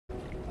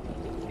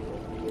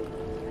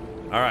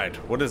All right,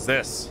 what is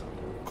this?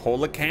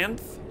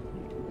 Coelacanth?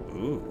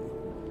 Ooh,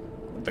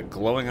 the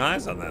glowing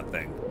eyes on that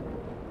thing.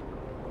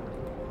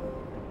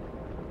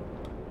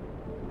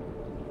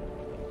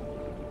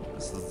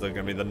 This is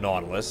gonna be the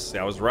Nautilus.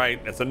 Yeah, I was right.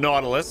 It's a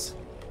Nautilus.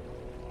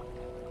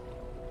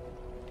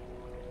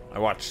 I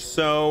watched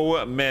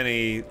so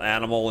many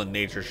animal and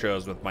nature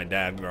shows with my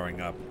dad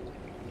growing up.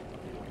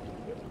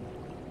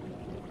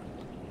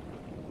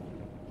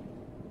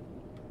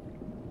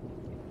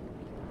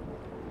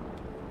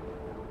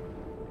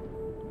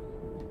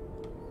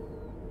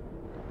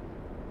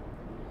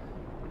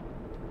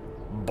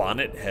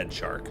 Bonnet head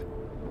shark.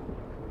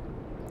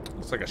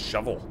 Looks like a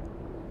shovel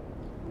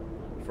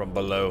from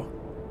below.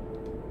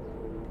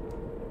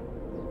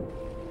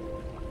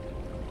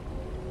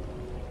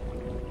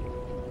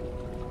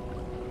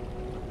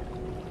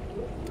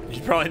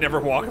 You'd probably never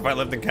walk if I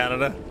lived in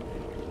Canada.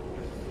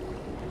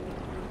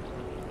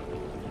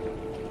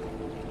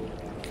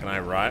 Can I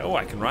ride? Oh,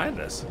 I can ride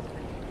this.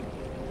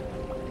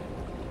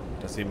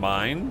 Does he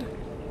mind?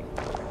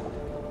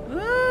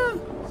 Ah,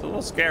 it's a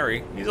little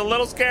scary. He's a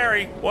little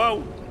scary.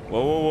 Whoa.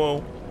 Whoa,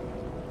 whoa,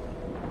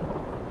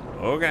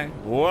 whoa. Okay.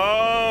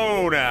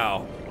 Whoa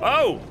now.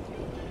 Oh!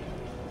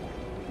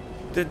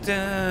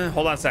 Da-da.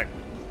 Hold on a sec.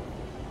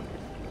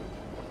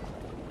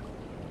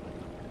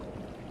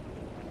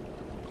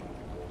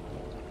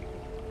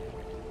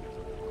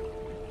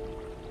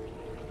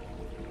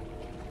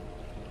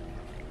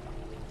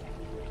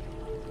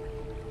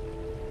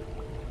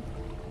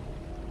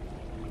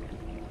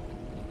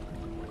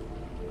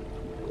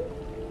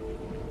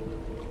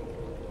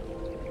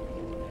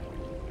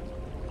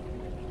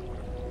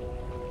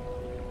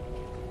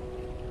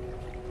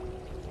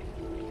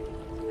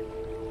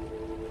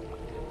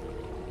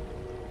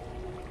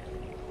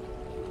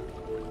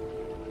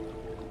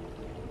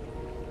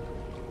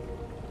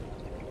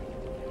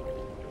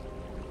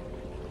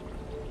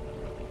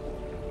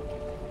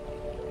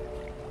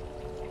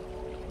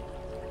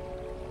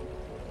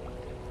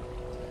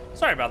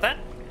 Sorry about that.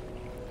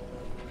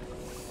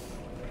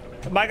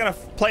 Am I gonna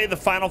play the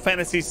Final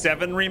Fantasy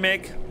VII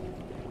remake?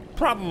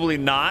 Probably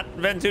not.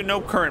 Ventu,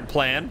 no current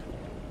plan.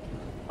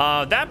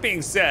 That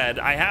being said,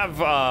 I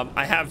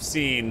have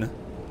seen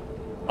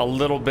a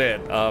little bit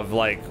of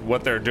like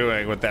what they're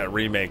doing with that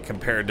remake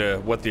compared to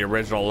what the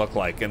original looked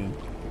like, and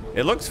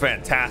it looks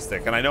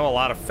fantastic. And I know a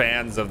lot of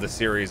fans of the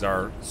series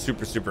are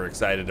super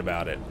excited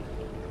about it.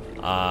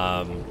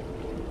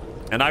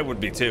 And I would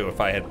be too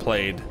if I had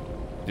played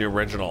the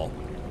original.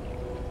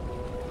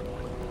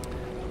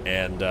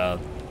 And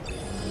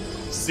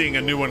seeing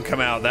a new one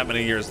come out that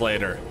many years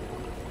later.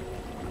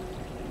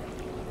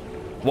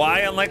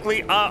 Why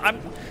unlikely?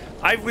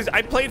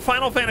 I played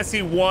Final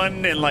Fantasy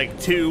 1 and like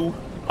 2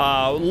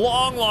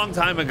 long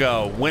time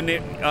ago when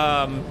it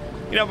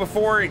you know,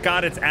 before it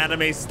got its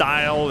anime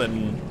style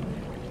and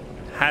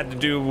had to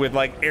do with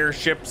like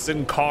airships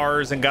and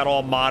cars and got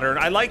all modern.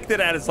 I liked it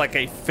as like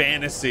a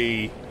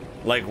fantasy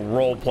like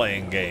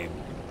role-playing game,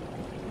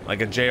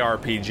 like a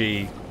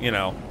JRPG, you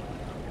know.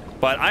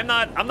 But I'm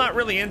not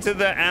really into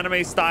the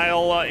anime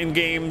style in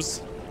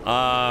games.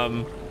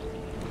 And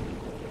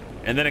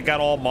then it got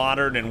all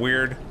modern and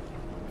weird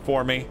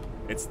for me.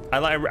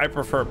 I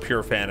prefer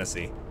pure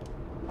fantasy.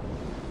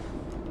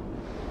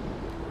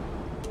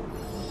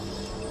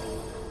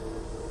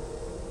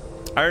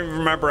 I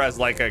remember as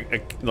like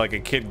a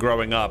kid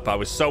growing up, I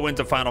was so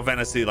into Final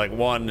Fantasy like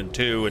 1 and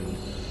 2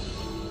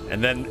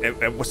 and then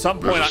at some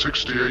point, there's a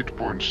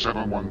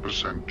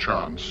 68.71%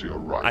 chance you're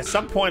right. At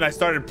some point, I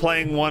started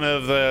playing one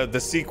of the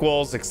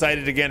sequels,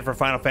 excited again for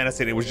Final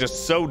Fantasy, and it was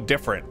just so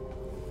different.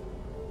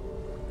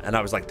 And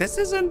I was like, this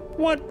isn't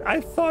what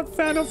I thought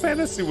Final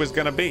Fantasy was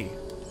gonna be.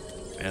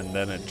 And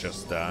then it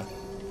just,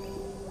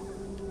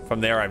 from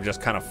there, I've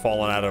just kind of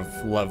fallen out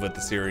of love with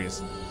the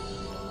series.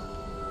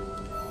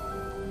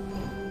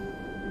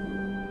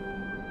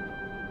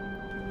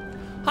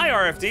 Hi,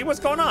 RFD, what's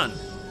going on?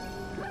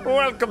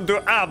 Welcome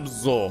to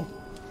Abzu.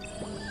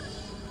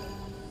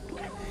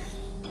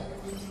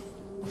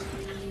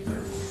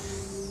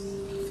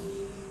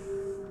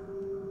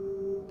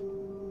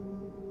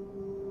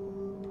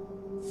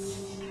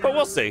 But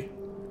we'll see.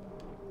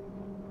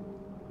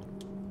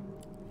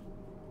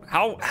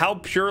 How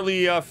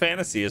purely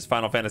fantasy is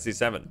Final Fantasy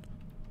VII?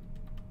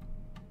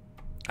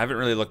 I haven't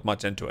really looked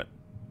much into it.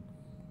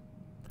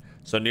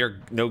 So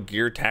no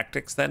gear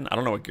tactics then? I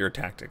don't know what gear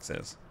tactics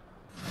is.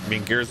 I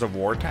mean Gears of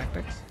War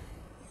tactics?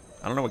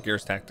 I don't know what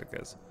Gears tactic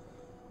is.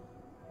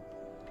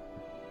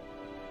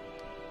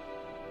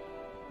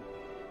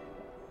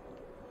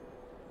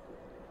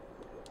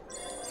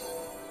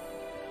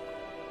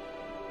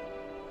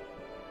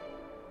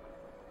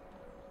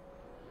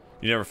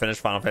 You never finished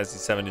Final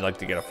Fantasy VII? You like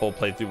to get a full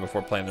playthrough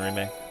before playing the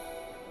remake?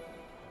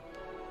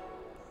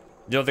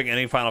 You don't think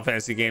any Final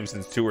Fantasy game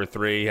since 2 or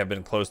 3 have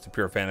been close to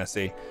pure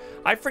fantasy?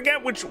 I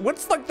forget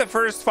what's like the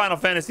first Final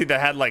Fantasy that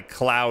had like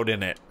Cloud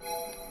in it.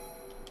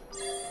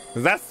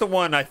 That's the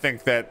one I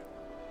think that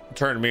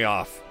turned me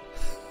off.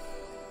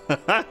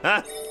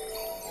 And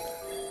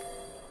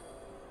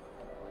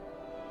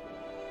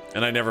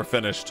I never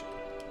finished.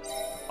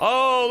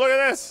 Oh, look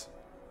at this.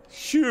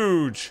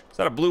 Huge. Is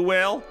that a blue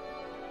whale?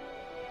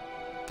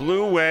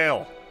 Blue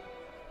whale.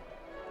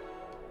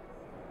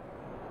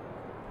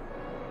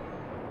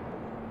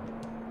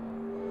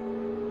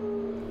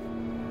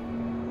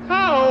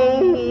 How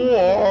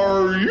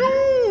are you?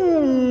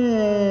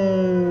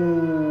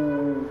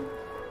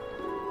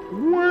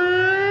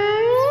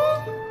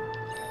 Well?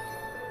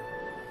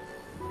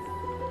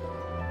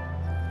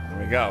 There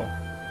we go.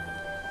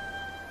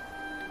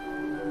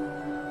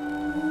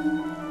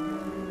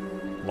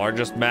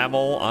 Largest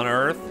mammal on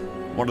Earth.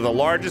 One of the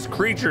largest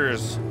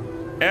creatures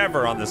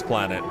ever on this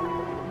planet.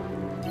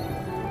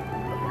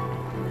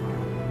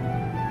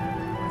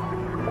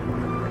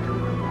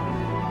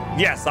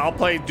 Yes, I'll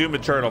play Doom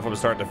Eternal from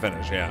start to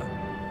finish, yeah.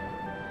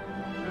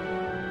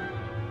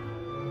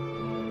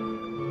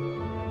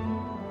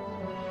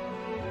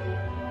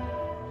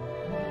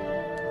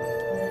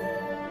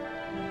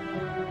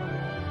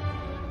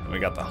 And we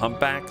got the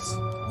humpbacks.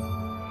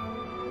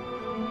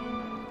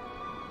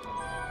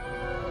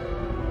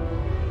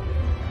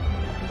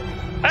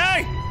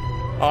 Hey!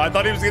 Oh, I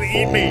thought he was gonna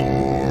eat me.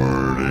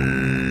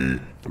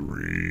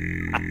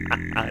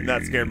 43.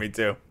 That scared me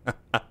too.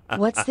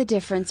 What's the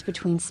difference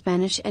between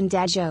Spanish and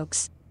dad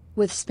jokes?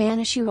 With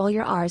Spanish you roll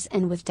your R's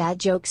and with dad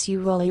jokes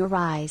you roll your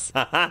Y's.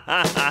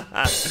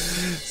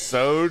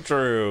 So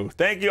true.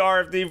 Thank you,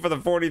 RFD, for the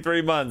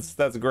 43 months.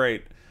 That's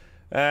great.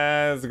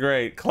 That's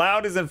great.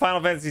 Cloud is in Final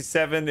Fantasy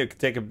VII. It could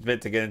take a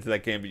bit to get into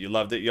that game, but you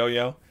loved it,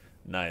 Yo-Yo.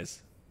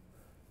 Nice.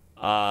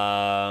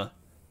 Yeah,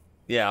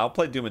 I'll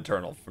play Doom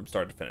Eternal from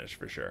start to finish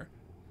for sure.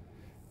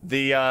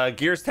 The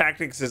Gears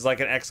Tactics is like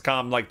an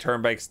XCOM, like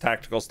turn-based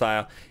tactical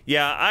style.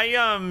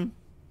 Yeah,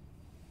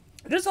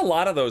 there's a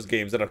lot of those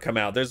games that have come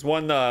out. There's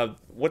one,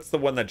 what's the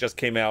one that just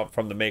came out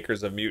from the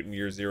makers of Mutant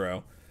Year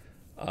Zero?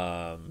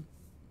 Oh,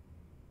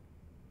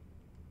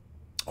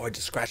 I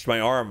just scratched my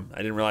arm. I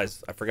didn't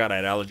realize. I forgot I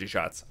had allergy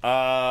shots.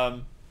 I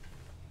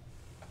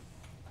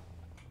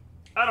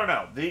don't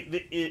know.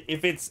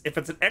 If it's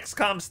an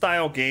XCOM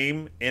style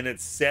game and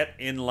it's set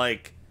in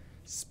like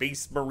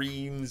Space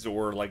Marines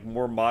or like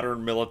more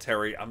modern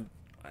military, I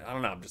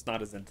don't know. I'm just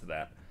not as into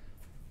that.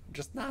 I'm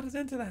just not as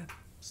into that.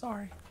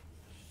 Sorry.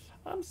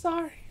 I'm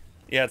sorry.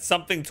 Yeah, it's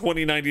something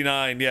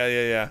 2099.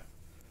 Yeah.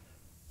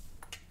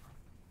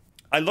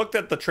 I looked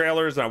at the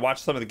trailers and I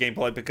watched some of the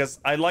gameplay because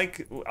I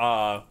like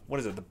what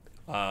is it?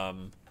 I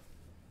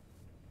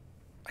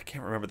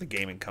can't remember the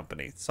gaming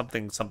company.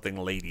 Something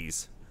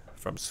ladies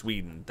from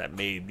Sweden that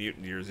made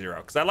Mutant Year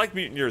Zero. Because I like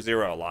Mutant Year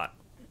Zero a lot.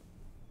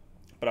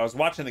 But I was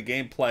watching the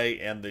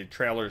gameplay and the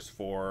trailers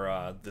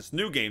for this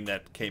new game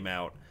that came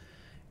out,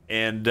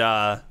 and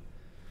I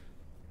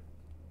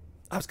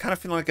was kind of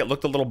feeling like it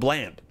looked a little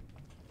bland.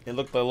 It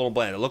looked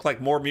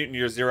like more Mutant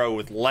Year Zero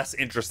with less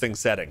interesting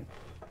setting.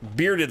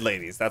 Bearded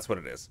ladies, that's what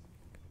it is.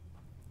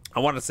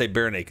 I wanted to say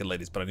bare naked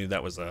ladies, but I knew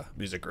that was a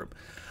music group.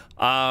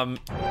 Yeah,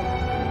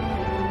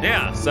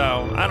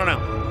 so I don't know.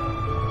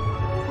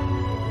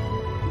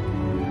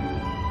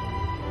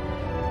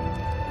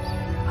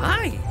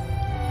 Hi.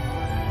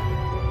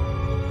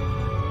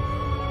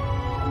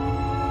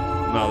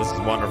 No, this is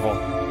wonderful.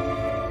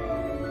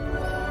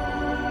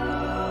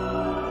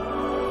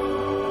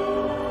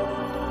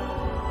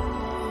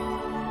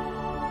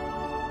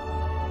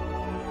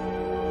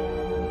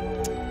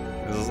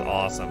 This is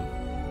awesome.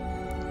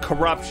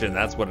 Corruption,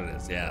 that's what it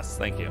is. Yes,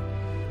 thank you.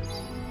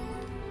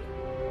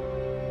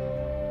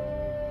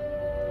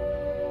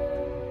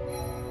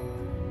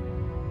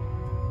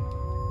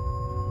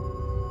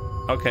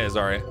 Okay,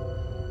 Zarya.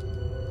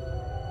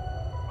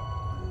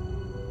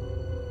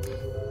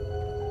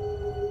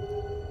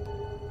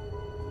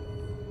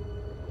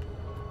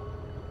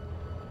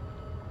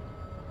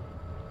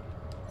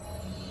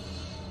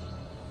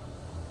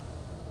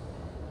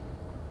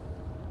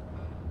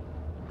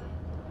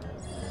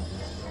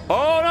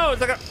 Oh no,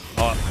 it's like a...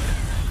 Oh.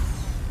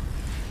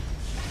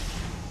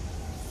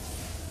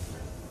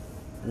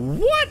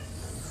 What?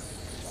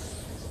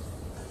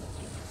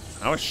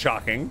 That was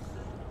shocking.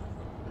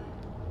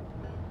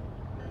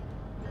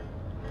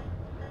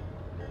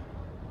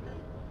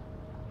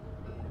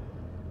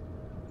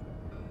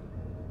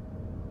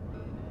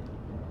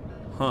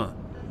 Huh.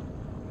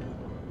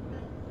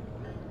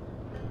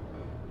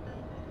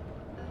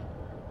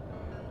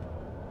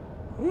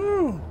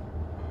 Woo.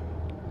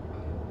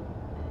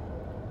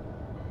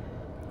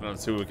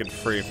 Let's see what we can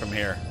free from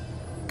here.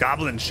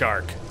 Goblin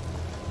shark.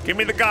 Give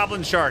me the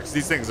goblin sharks.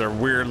 These things are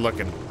weird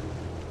looking.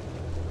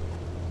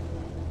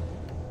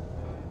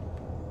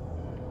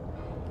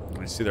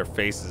 I see their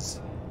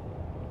faces.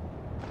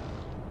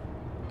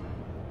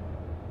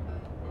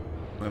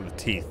 Look at the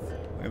teeth.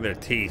 Look at their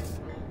teeth.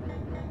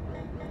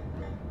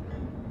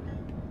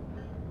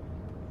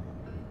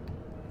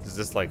 Does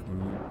this like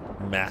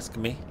mask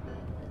me?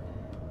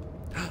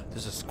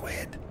 There's a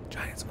squid.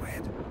 Giant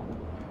squid.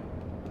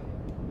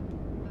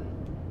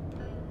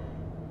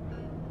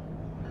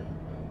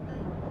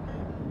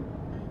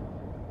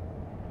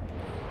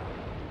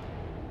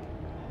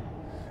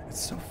 It's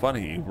so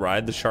funny. You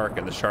ride the shark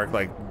and the shark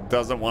like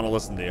doesn't want to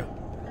listen to you.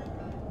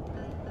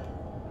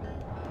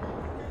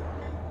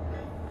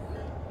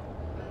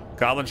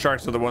 Goblin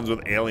sharks are the ones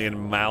with alien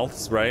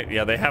mouths, right?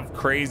 Yeah, they have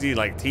crazy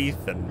like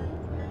teeth and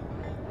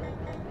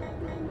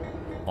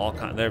all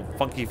kind. They're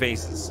funky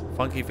faces.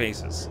 Funky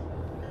faces.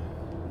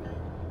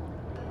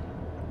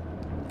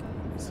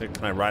 So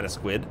can I ride a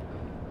squid?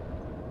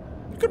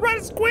 You could ride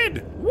a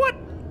squid. What?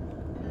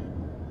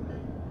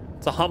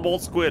 It's a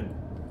Humboldt squid.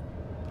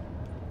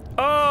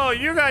 Oh,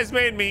 you guys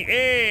made me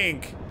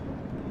ink.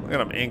 Look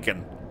at him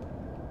inking.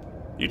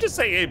 You just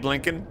say Abe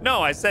Lincoln?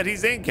 No, I said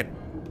he's inking.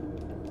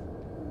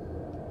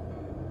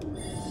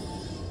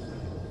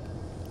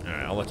 All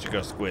right, I'll let you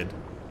go, squid.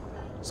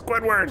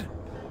 Squidward.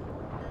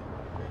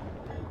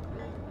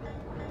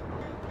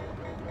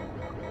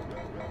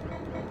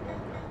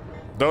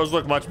 Those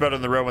look much better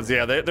than the real ones.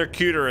 Yeah, they're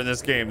cuter in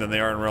this game than they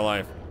are in real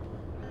life.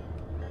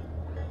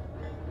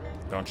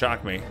 Don't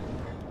shock me.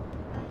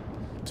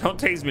 Don't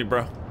tase me,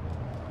 bro.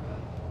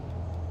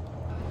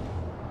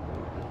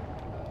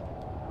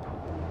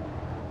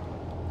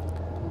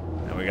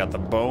 And we got the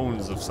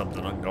bones of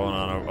something going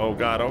on. Oh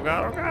god, oh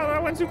god, oh god, I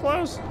went too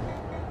close.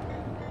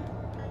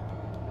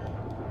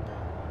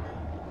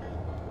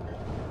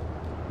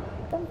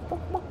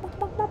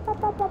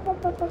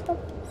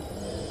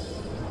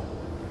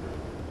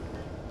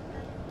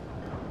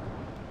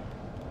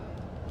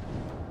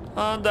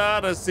 Under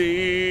the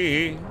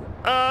sea,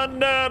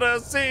 under the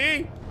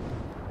sea.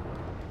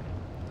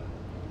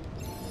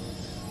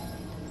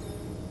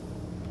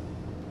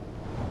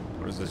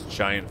 What is this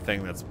giant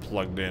thing that's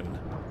plugged in?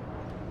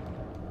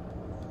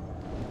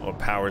 Oh, it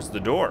powers the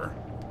door.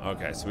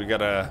 Okay, so we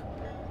gotta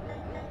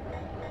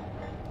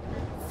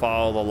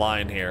follow the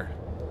line here.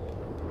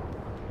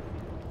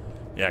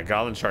 Yeah,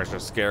 goblin sharks are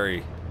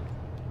scary.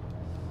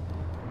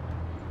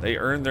 They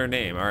earned their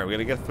name. All right, we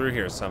gotta get through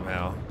here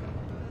somehow.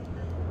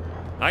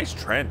 Nice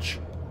trench.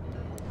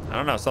 I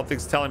don't know,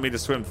 something's telling me to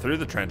swim through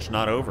the trench,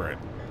 not over it.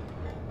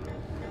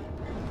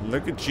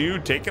 Look at you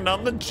taking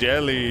on the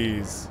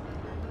jellies.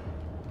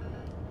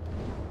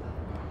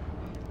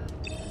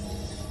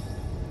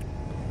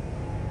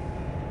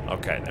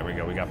 Okay, there we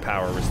go. We got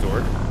power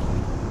restored.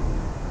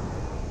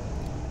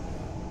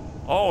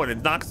 Oh, and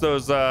it knocks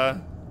those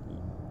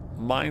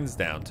mines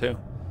down too.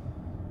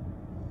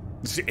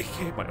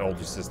 My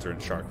older sister in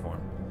shark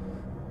form.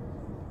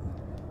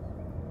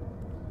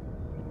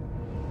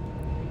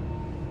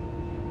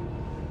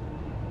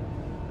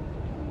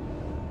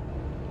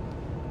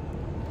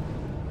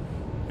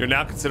 You're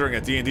now considering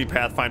a D&D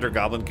Pathfinder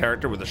goblin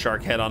character with a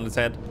shark head on its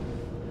head.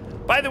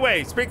 By the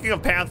way, speaking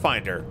of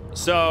Pathfinder,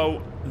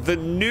 so the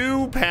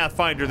new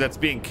Pathfinder that's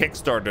being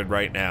kickstarted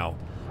right now,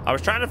 I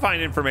was trying to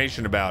find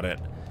information about it.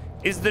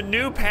 Is the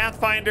new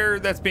Pathfinder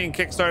that's being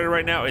kickstarted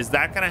right now, is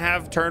that going to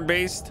have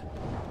turn-based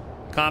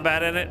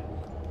combat in it?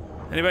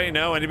 Anybody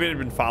know? Anybody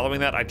been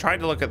following that? I tried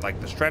to look at like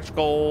the stretch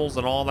goals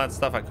and all that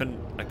stuff. I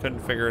couldn't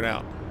figure it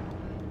out.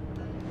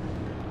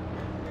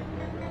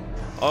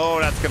 Oh,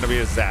 that's going to be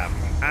a zap.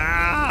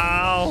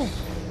 Ow!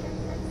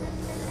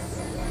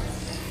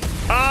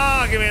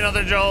 Oh, give me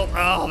another jolt.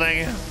 Oh,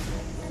 thank you.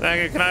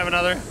 Thank you. Can I have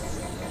another?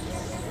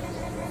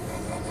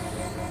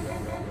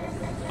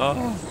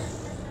 Oh.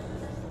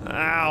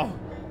 Ow.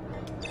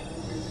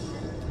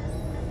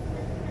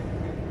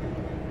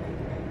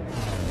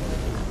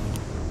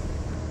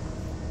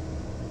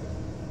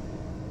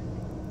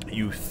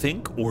 You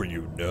think or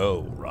you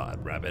know,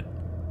 Rod Rabbit.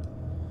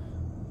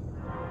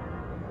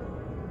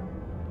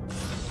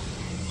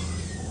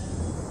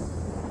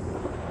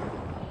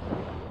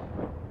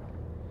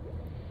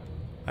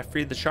 I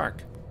freed the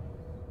shark.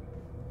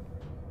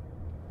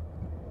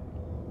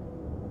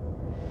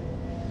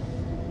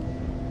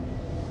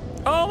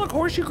 Oh, look,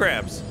 horseshoe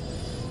crabs.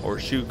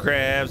 Horseshoe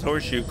crabs,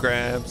 horseshoe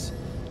crabs.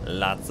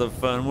 Lots of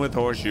fun with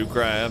horseshoe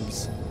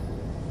crabs.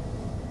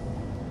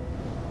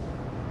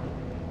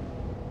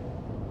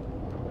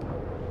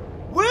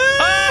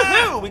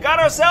 Woo-hoo! We got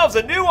ourselves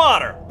a new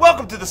otter.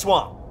 Welcome to the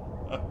swamp.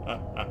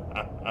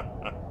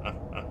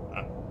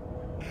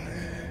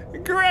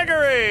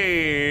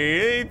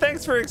 Gregory,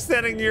 thanks for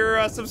extending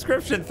your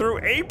subscription through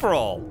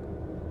April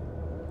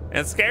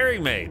and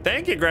scaring me.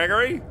 Thank you,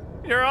 Gregory.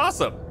 You're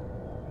awesome.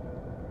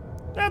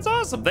 That's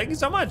awesome. Thank you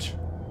so much.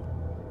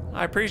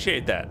 I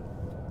appreciate that.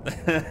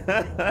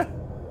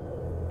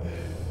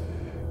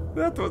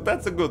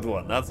 That's a good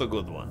one. That's a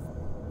good one.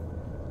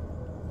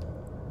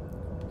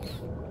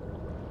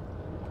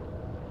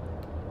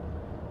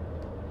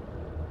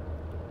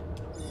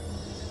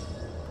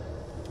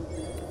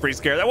 Free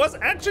scare. That was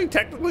actually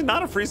technically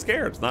not a free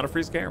scare. It's not a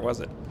free scare, was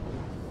it?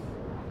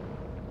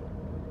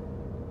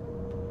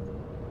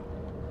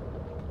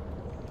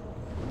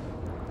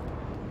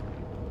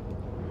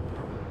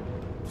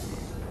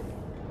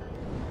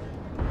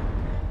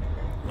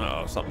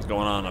 Uh-oh, something's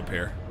going on up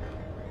here.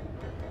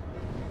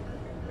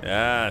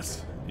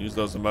 Yes, use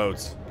those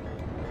emotes.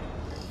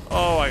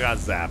 Oh, I got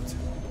zapped.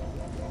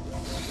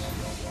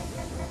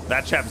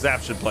 That chap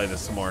Zap should play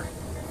this some more.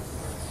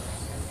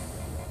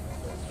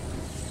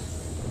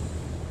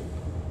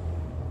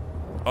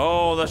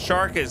 Oh, the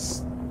shark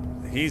is...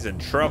 he's in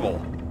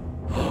trouble.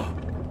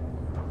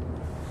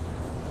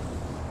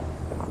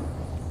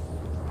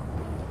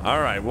 All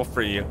right, we'll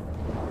free you.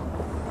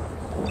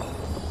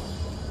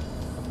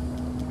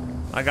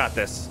 I got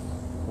this.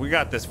 We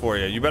got this for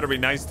you. You better be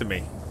nice to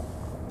me.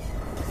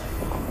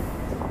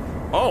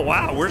 Oh,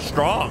 wow, we're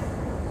strong.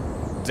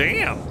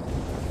 Damn.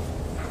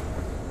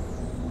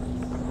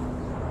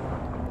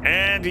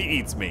 And he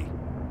eats me.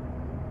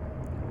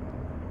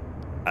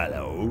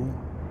 Hello?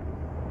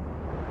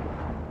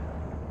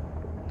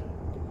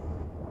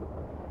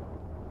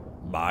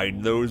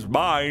 Mind those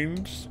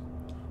mines.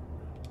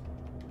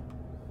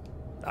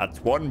 That's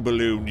one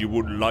balloon you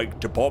wouldn't like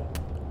to pop.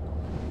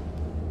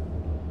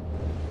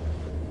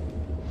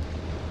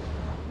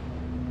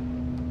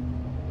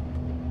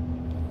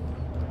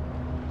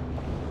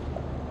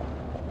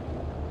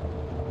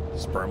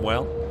 Sperm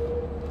whale?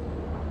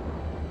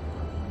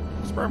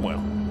 Sperm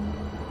whale.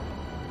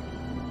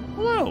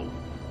 Hello.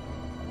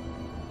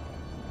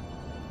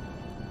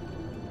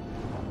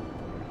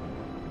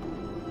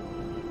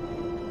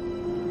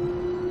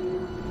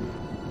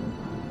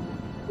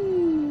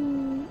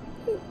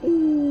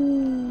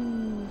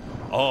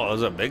 Oh,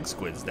 those are big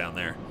squids down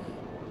there.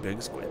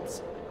 Big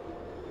squids.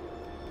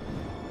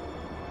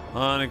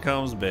 On it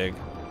comes big.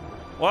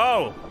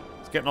 Whoa!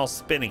 It's getting all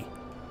spinny.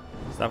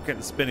 Stop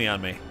getting spinny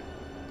on me.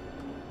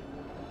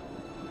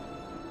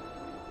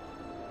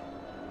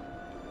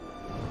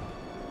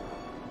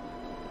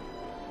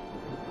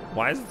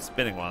 Why is it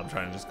spinning while I'm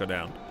trying to just go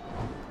down?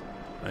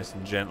 Nice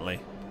and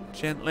gently.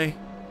 Gently.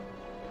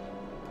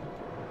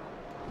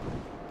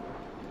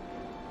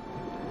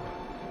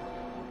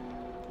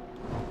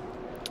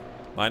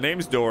 My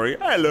name's Dory.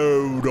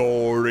 Hello,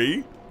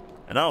 Dory.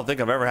 And I don't think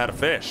I've ever had a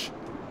fish.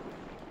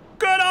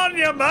 Good on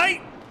you,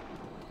 mate!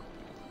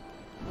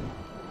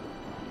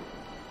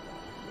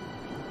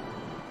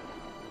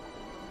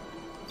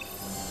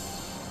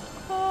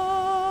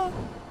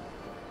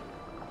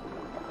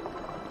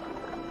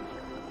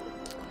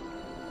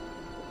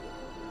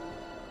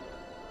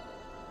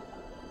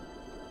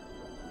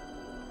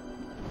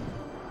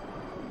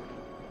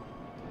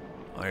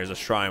 Oh, here's a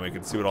shrine. We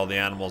can see what all the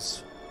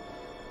animals,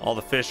 all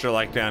the fish are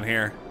like down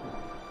here.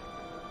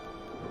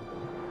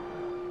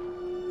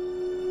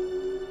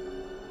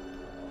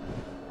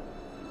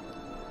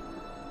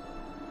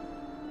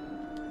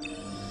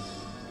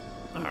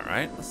 All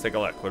right, let's take a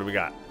look. What do we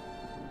got?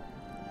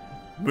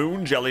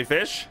 Moon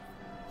jellyfish.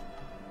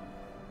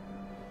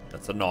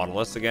 That's a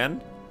nautilus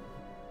again.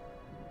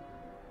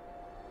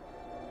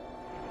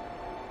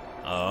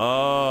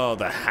 Oh,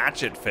 the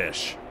hatchet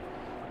fish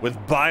with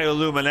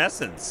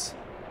bioluminescence.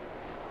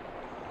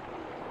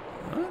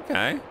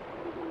 Okay.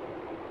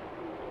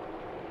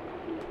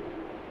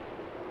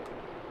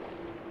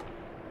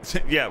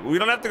 Yeah, we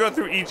don't have to go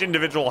through each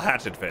individual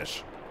hatchet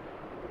fish.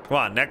 Come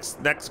on, next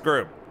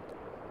group.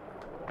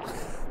 All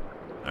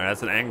right,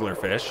 that's an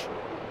anglerfish.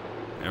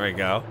 There we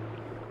go.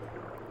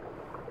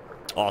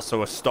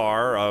 Also a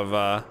star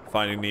of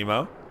Finding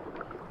Nemo,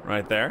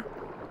 right there.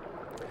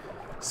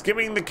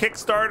 Skimming the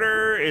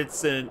Kickstarter.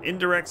 It's an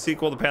indirect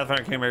sequel to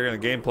Pathfinder King America,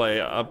 and the gameplay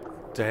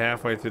up to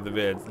halfway through the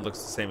vid looks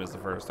the same as the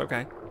first.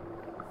 Okay.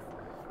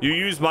 You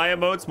use my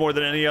emotes more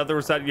than any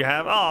other site you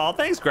have. Oh,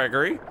 thanks,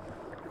 Gregory.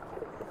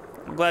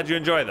 I'm glad you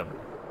enjoy them.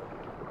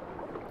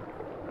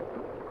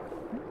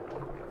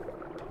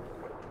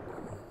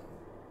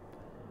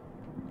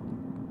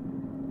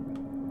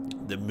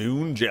 The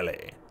moon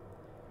jelly.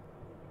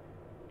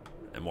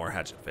 And more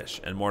hatchetfish.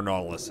 And more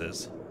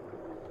nautiluses.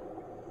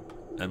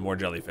 And more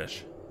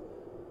jellyfish.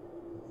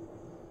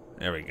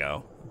 There we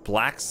go.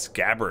 Black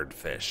scabbard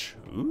fish.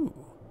 Ooh.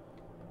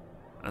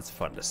 That's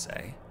fun to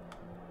say.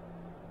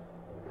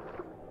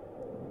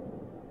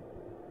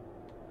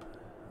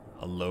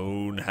 A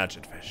lone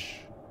hatchetfish.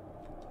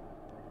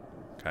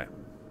 Okay.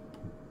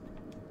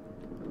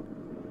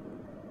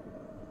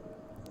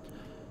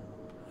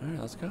 All right,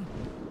 let's go.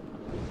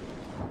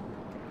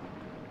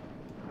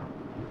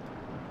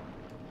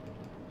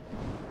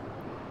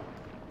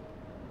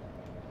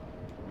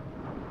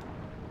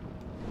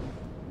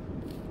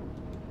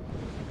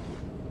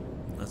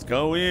 Let's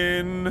go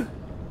in.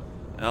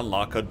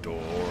 Unlock a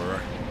door.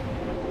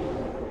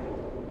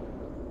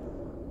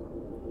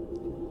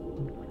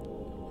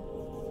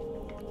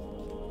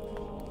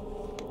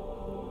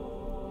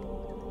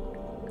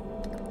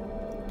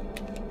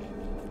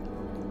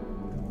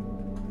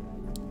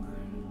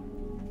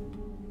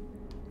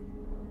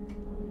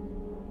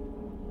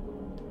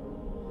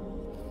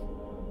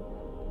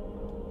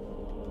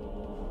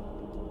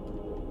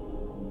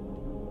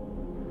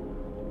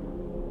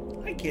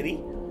 Hi,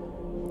 kitty.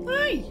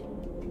 Hi.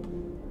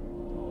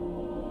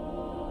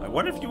 I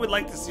wonder if you would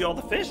like to see all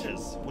the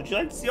fishes. Would you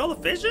like to see all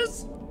the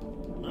fishes?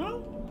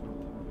 No?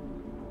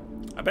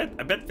 I bet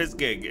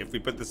Fizzgig, if we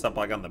put this up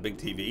like on the big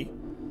TV,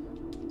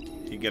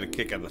 he'd get a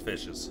kick out of the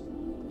fishes.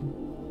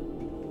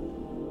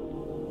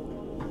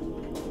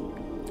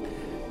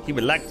 He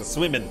would like to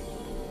swim in.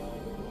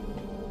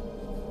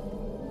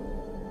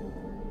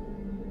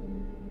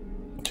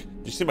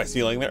 Did you see my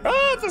ceiling there?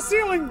 Oh, it's a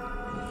ceiling!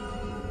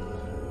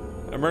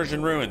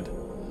 Immersion ruined.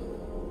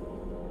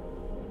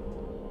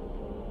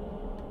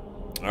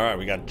 All right,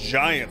 we got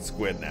giant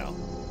squid now.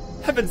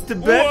 Heavens to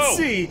Whoa.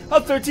 Betsy!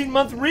 A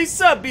 13-month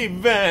resub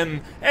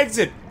event!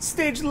 Exit,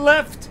 stage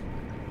left!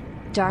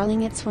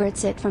 Darling, it's where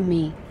it's it from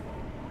me.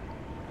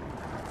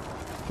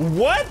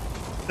 What?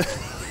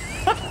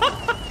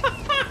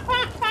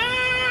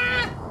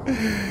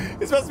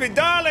 It's supposed to be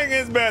darling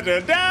is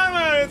better.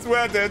 Damn it, it's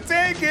better.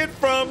 Take it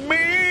from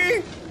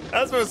me.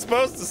 That's what it's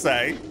supposed to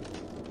say.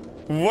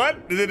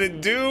 What did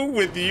it do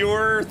with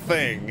your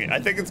thing? I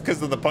think it's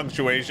because of the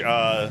punctuation.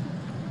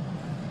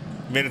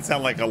 Made it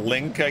sound like a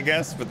link, I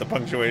guess, with the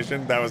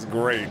punctuation. That was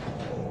great.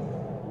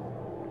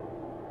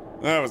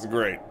 That was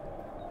great.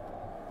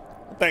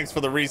 Thanks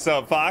for the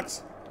resub,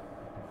 Fox.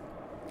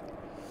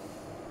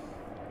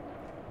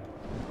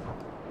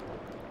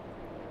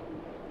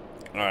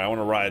 All right, I want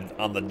to ride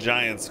on the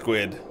giant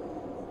squid.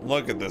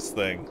 Look at this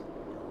thing.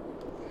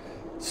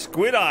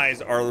 Squid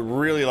eyes are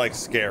really, like,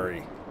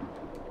 scary.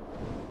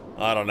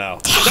 I don't know.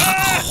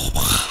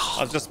 Ah!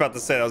 I was just about to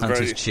say that was Hunter's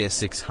very... Chair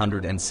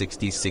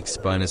 666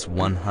 bonus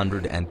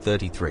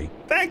 133.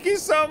 Thank you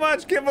so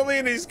much,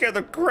 Kimberlina. You scared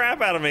the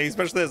crap out of me,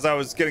 especially as I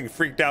was getting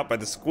freaked out by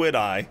the squid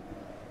eye.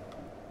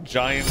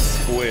 Giant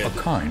squid. A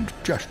kind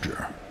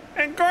gesture.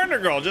 And Gardner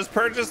Girl just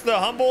purchased the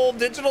humble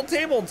digital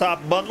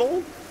tabletop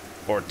bundle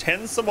for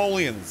 10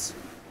 simoleons.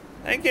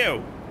 Thank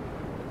you.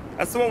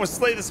 That's the one with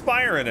Slay the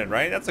Spire in it,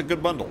 right? That's a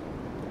good bundle.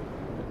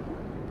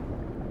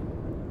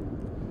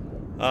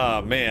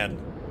 Oh, man.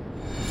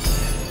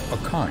 A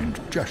kind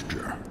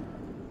gesture.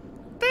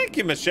 Thank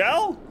you,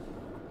 Michelle.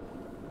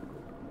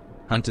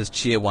 Hunter's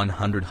Chair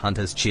 100,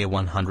 Hunter's Chair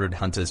 100,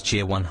 Hunter's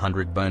Chair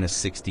 100 bonus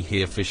 60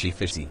 here, fishy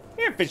fishy.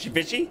 Here, fishy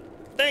fishy.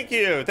 Thank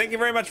you. Thank you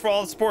very much for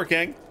all the support,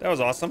 gang. That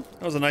was awesome.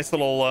 That was a nice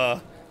little,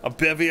 a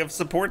bevy of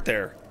support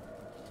there.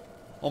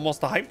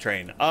 Almost a hype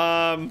train.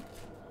 What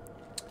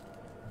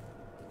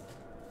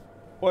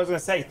was I gonna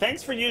say?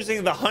 Thanks for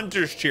using the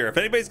Hunter's Cheer. If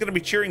anybody's gonna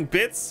be cheering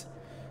bits,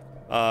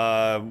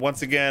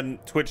 once again,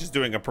 Twitch is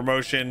doing a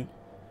promotion.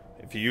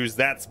 If you use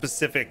that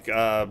specific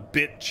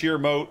bit cheer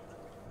mote,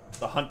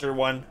 the Hunter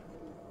one,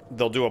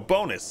 they'll do a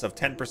bonus of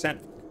 10%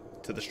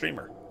 to the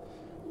streamer,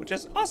 which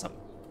is awesome.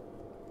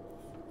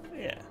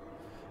 Yeah.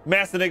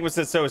 Mass Enigma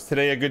says, so is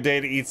today a good day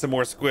to eat some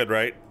more squid,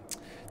 right?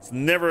 It's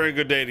never a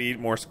good day to eat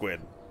more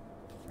squid.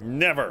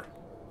 Never.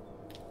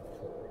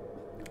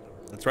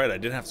 That's right, I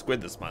did have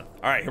squid this month.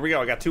 All right, here we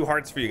go. I got 2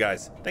 hearts for you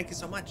guys. Thank you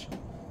so much.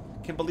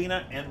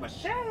 Kimberlina and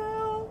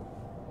Michelle.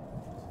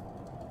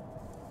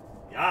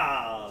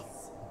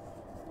 Yes.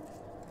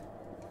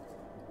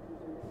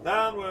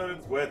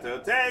 Downwards, where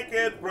to take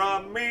it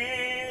from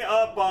me.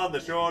 Up on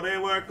the shore, they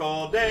work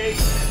all day.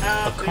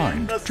 Out in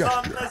kind the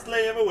sun, gesture. they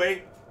slave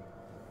away.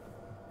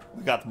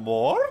 We got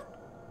more?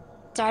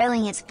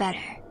 Darling, it's better.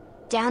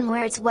 Down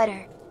where it's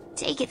wetter.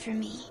 Take it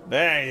from me.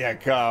 There you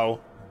go.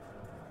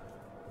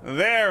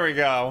 There we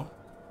go.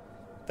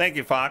 Thank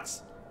you,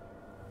 Fox.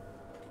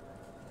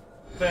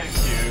 Thank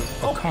you.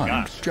 A Oh my kind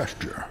gosh.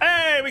 gesture.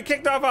 Hey, we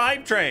kicked off a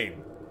hype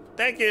train.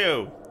 Thank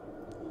you.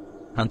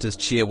 Hunter's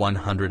Chair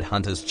 100,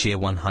 Hunter's Chair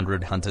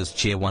 100, Hunter's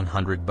Chair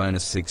 100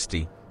 bonus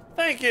 60.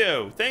 Thank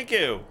you. Thank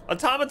you.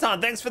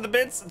 Automaton, thanks for the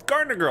bits.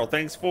 Gardner Girl,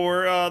 thanks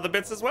for the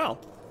bits as well.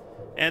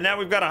 And now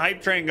we've got a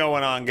hype train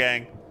going on,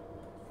 gang.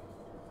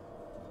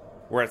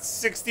 We're at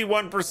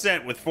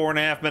 61% with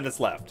 4.5 minutes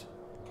left.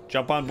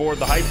 Jump on board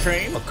the hype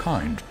train A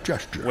kind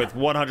gesture. with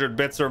 100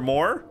 bits or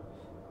more.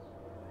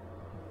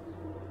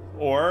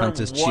 Or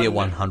Hunter's Chair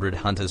 100,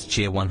 Hunter's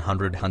Chair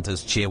 100,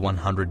 Hunter's Chair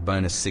 100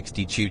 bonus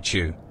 60 choo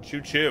choo.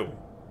 Choo choo.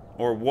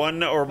 Or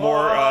 1 or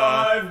more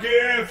 5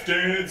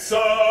 gifted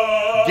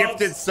subs!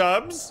 gifted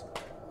subs.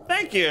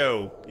 Thank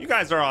you. You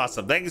guys are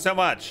awesome. Thank you so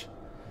much.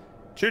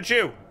 Choo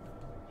choo.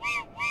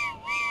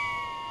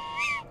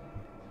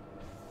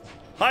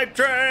 Hype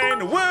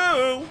train.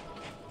 Woo!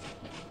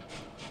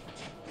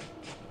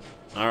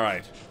 All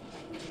right.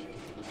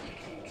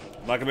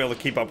 I'm not gonna be able to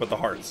keep up with the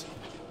hearts.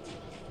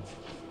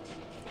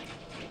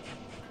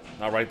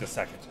 Not right this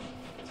second.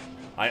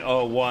 I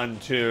owe 1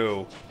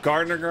 to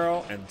Gardner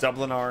Girl and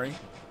Dublinari.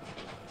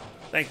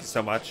 Thank you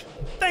so much.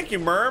 Thank you,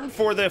 Merm,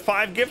 for the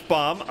 5 gift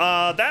bomb.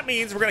 That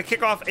means we're gonna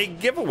kick off a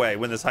giveaway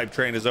when this hype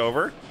train is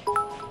over.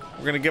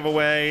 We're gonna give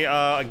away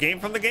a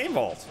game from the Game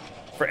Vault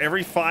for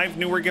every 5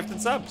 newer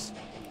gifted subs.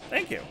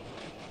 Thank you.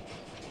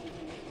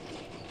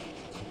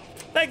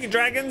 Thank you,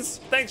 Dragons.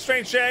 Thanks,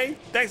 Strange Shay.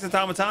 Thanks,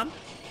 Automaton.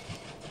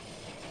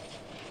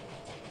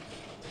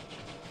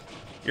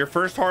 Your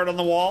first heart on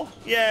the wall?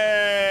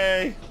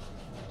 Yay!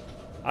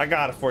 I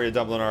got it for you,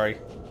 Dublinari.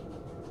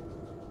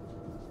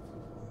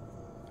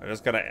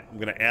 I'm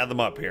gonna add them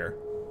up here.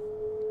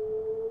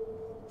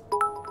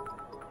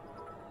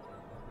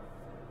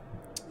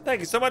 Thank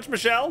you so much,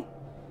 Michelle.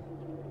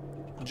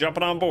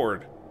 Jumping on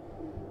board.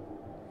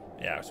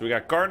 Yeah, so we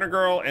got Gardner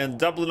Girl and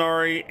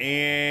Dublinari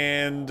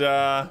and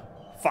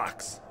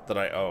Fox that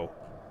I owe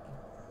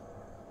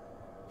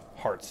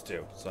hearts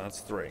to. So that's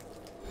 3.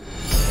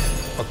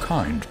 A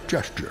kind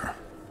gesture.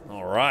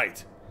 All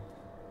right.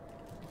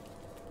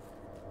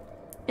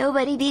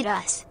 Nobody beat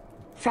us.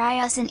 Fry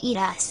us and eat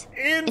us.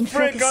 In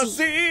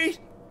fricassee.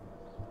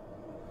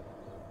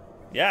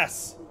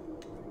 Yes.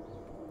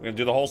 We're gonna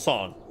do the whole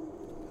song.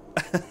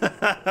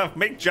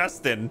 Make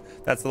Justin,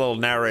 that's the little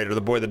narrator,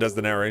 the boy that does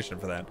the narration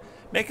for that.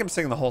 Make him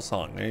sing the whole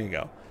song. There you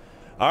go.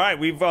 All right,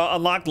 we've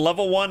unlocked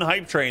level 1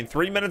 hype train.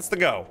 3 minutes to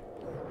go.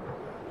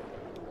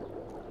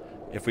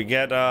 If we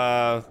get,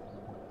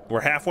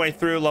 we're halfway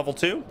through level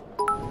 2.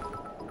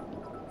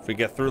 If we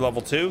get through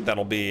level 2,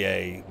 that'll be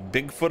a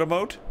Bigfoot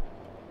emote.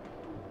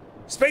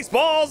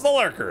 Spaceballs the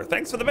lurker.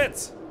 Thanks for the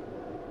bits.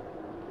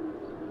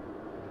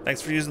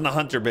 Thanks for using the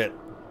hunter bit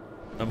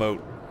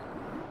emote.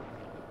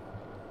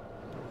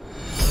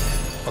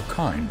 A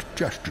kind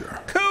gesture.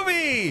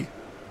 Kuvi!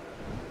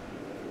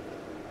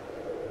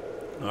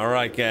 All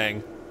right,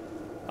 gang.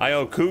 I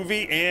owe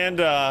Kuvi and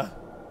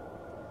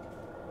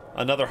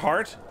another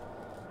heart.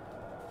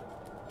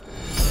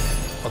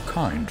 A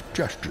kind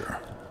gesture.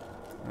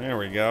 There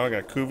we go. I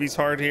got Kuvi's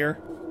heart here.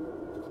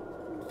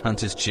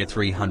 Hunter's cheer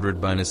 300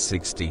 bonus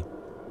 60.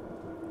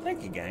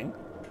 Thank you, gang.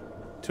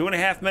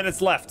 2.5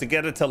 minutes left to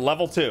get it to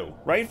level 2.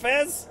 Right,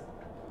 Fez?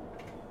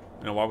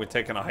 You know, while we're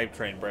taking a hype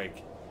train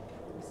break.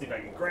 Let's see if I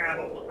can grab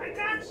him. I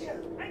got you.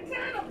 I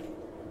got him.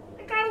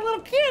 I got a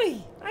little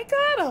kitty. I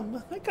got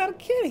him. I got a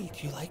kitty.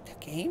 Do you like the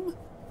game?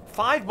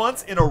 5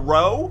 months in a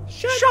row?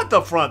 Shut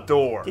the front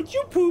door. Did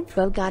you poop?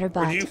 Bog Otter Or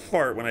butt. did you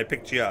fart when I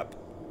picked you up?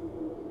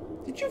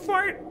 Did you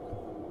fart?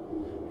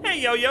 Hey,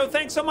 Yo-Yo,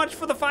 thanks so much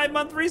for the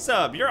 5-month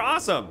resub. You're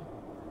awesome.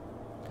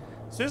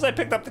 As soon as I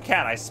picked up the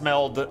cat, I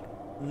smelled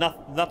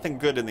nothing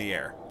good in the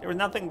air. There was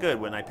nothing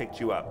good when I picked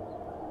you up.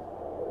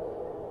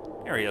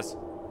 There he is.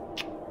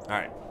 All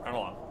right, run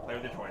along. Play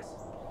with your toys.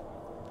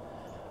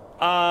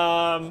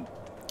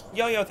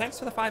 Yo-Yo, thanks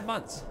for the 5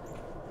 months.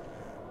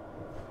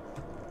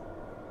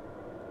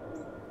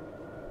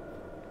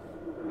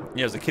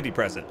 Yeah, it's a kitty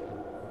present.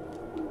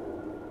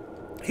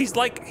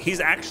 He's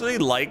actually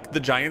like the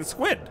giant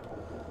squid.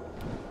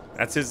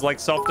 That's his, like,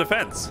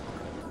 self-defense.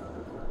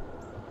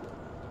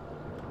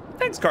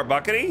 Thanks,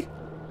 Carbuckety.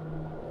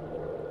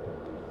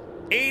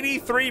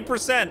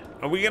 83%.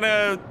 Are we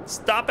gonna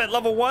stop at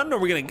level 1 or are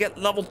we gonna get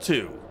level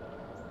 2?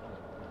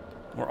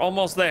 We're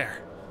almost there.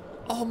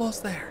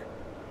 Almost there.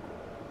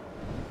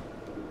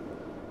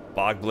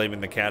 Bog blaming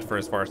the cat for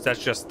his farts. That's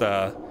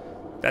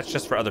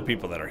just for other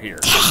people that are here.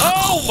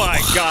 Oh my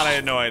god, I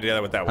had no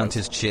idea what that was.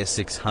 Hunter's cheer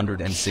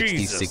 666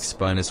 Jesus.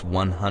 bonus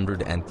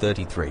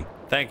 133.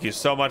 Thank you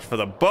so much for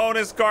the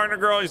bonus, Gardener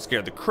Girl. You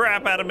scared the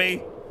crap out of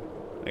me.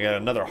 I got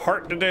another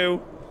heart to do.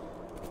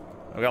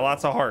 I've got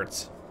lots of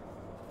hearts.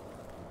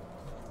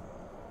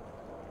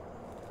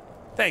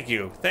 Thank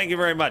you. Thank you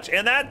very much.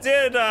 And that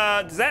did,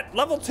 is that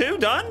level 2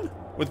 done?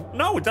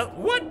 No, it doesn't.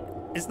 What?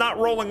 It's not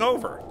rolling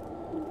over.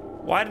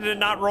 Why did it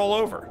not roll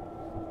over?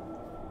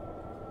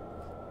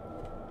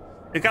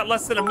 It got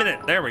less than a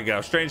minute. There we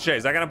go. Strange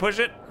Shades. I gotta push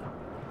it?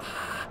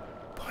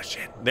 Push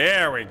it.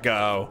 There we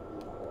go.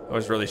 That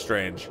was really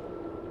strange.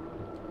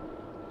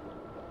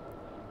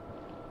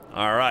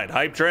 All right,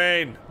 hype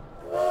train.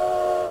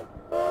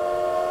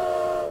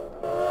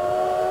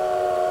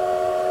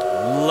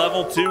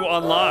 Level 2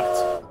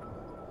 unlocked.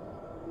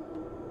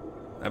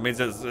 That means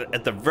it's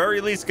at the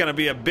very least gonna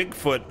be a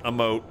Bigfoot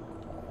emote.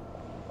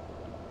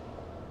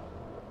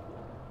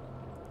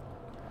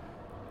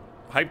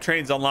 Hype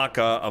trains unlock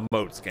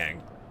emotes,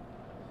 gang.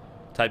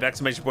 Type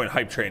exclamation point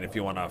hype train if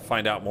you want to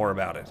find out more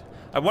about it.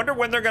 I wonder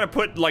when they're gonna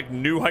put like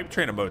new hype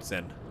train emotes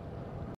in.